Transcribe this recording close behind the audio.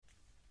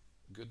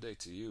Good day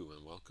to you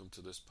and welcome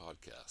to this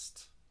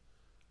podcast.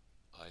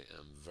 I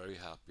am very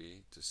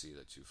happy to see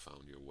that you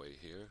found your way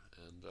here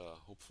and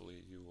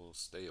hopefully you will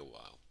stay a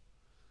while.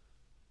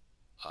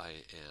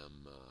 I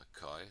am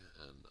Kai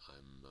and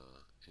I'm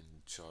in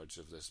charge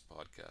of this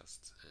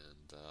podcast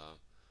and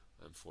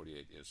I'm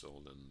 48 years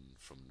old and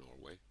from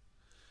Norway.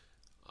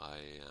 I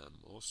am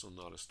also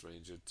not a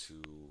stranger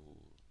to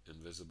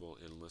invisible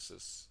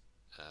illnesses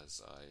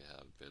as I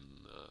have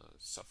been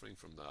suffering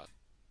from that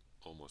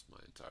almost my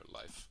entire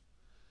life.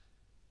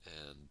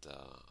 And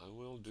I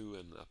will do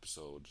an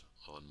episode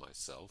on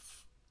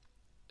myself,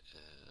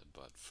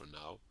 but for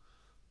now,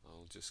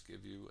 I'll just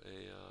give you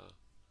a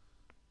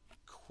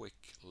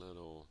quick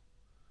little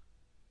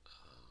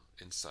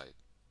insight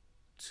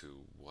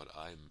to what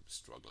I'm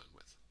struggling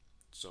with.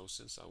 So,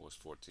 since I was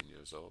 14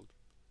 years old,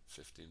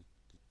 15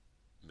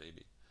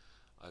 maybe,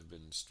 I've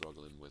been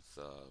struggling with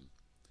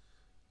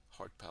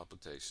heart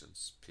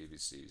palpitations,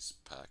 PVCs,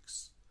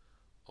 PACs,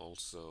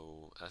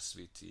 also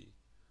SVT,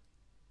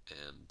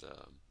 and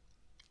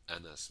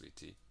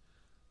NSVT.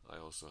 I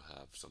also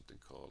have something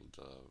called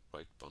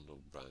right bundle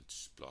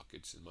branch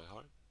blockage in my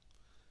heart.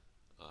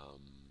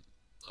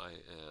 I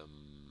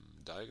am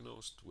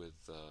diagnosed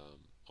with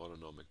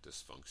autonomic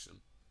dysfunction,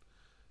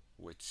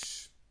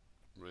 which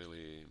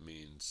really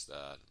means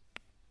that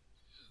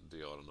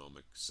the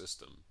autonomic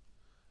system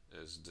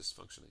is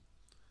dysfunctioning.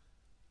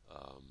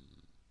 Um,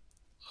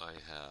 I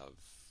have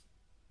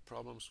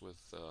problems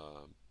with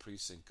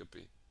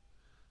presyncope,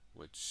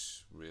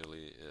 which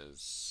really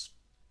is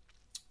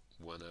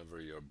whenever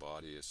your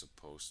body is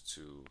supposed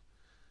to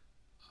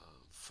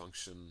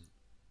function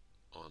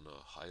on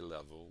a high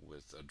level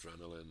with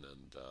adrenaline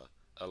and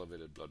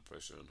elevated blood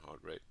pressure and heart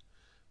rate,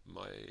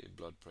 my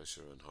blood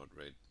pressure and heart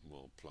rate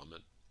will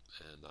plummet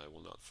and I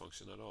will not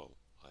function at all.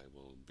 I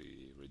will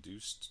be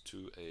reduced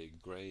to a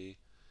gray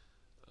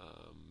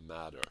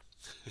matter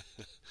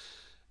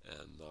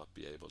and not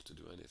be able to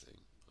do anything.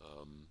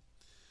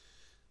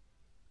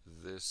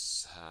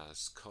 This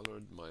has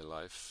colored my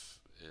life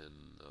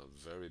in a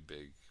very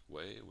big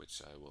way,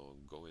 which I will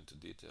go into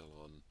detail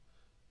on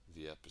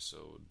the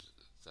episode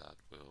that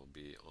will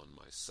be on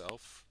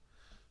myself.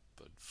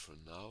 But for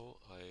now,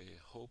 I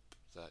hope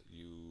that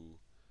you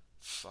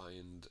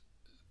find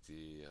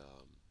the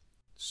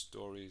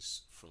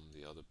stories from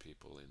the other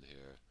people in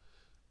here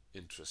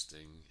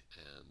interesting,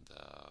 and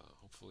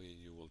hopefully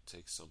you will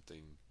take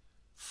something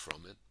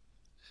from it,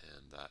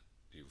 and that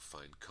you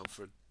find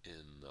comfort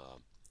in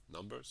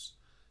numbers,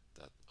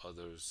 that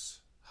others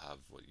have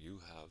what you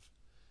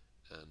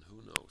have, and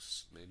who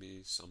knows,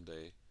 maybe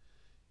someday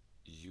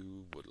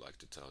you would like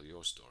to tell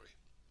your story.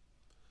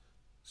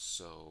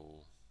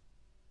 So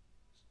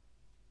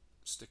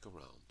stick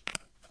around.